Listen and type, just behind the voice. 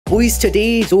boys,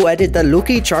 today so I did the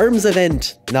Lucky Charms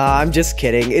event. Nah, I'm just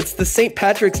kidding. It's the St.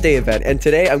 Patrick's Day event, and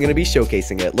today I'm gonna be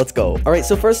showcasing it. Let's go. All right,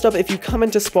 so first up, if you come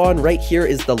into spawn, right here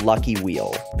is the Lucky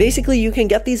Wheel. Basically, you can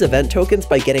get these event tokens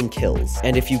by getting kills,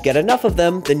 and if you get enough of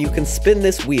them, then you can spin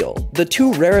this wheel. The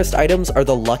two rarest items are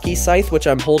the Lucky Scythe, which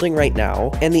I'm holding right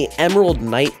now, and the Emerald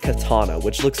Knight Katana,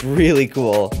 which looks really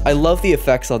cool. I love the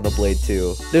effects on the blade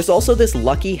too. There's also this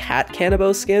Lucky Hat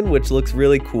Konobo skin, which looks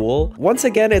really cool. Once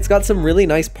again, it's got some really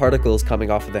nice particles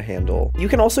coming off of the handle. You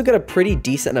can also get a pretty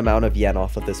decent amount of yen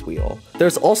off of this wheel.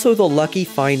 There's also the Lucky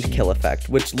Find Kill effect,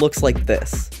 which looks like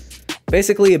this.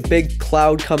 Basically, a big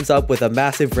cloud comes up with a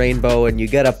massive rainbow and you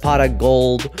get a pot of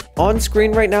gold. On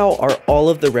screen right now are all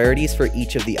of the rarities for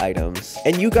each of the items.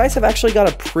 And you guys have actually got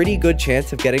a pretty good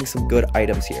chance of getting some good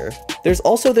items here. There's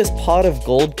also this pot of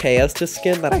gold Kesta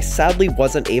skin that I sadly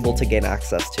wasn't able to gain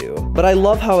access to. But I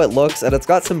love how it looks and it's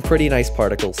got some pretty nice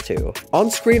particles too. On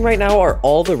screen right now are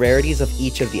all the rarities of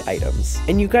each of the items.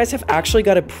 And you guys have actually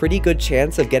got a pretty good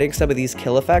chance of getting some of these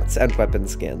kill effects and weapon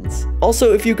skins.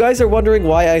 Also, if you guys are wondering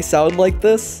why I sound like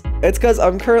this, it's because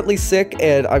I'm currently sick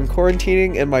and I'm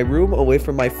quarantining in my room away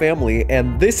from my family,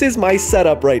 and this is my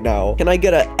setup right now. Can I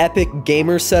get an epic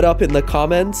gamer setup in the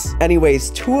comments?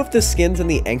 Anyways, 2 of the skins in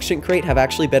the ancient crate have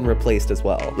actually been replaced as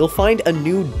well. You'll find a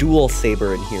new dual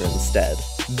saber in here instead.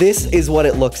 This is what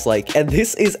it looks like, and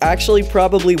this is actually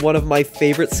probably one of my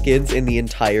favorite skins in the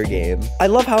entire game. I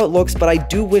love how it looks, but I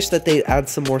do wish that they'd add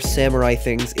some more samurai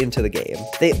things into the game.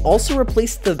 They also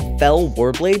replaced the Fell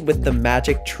Warblade with the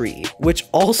Magic Tree, which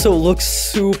also looks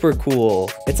super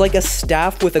cool. It's like a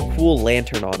staff with a cool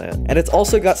lantern on it, and it's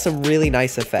also got some really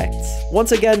nice effects.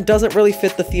 Once again, doesn't really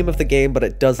fit the theme of the game, but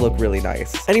it does look really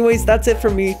nice. Anyways, that's it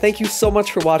from me. Thank you so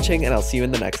much for watching, and I'll see you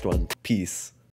in the next one. Peace.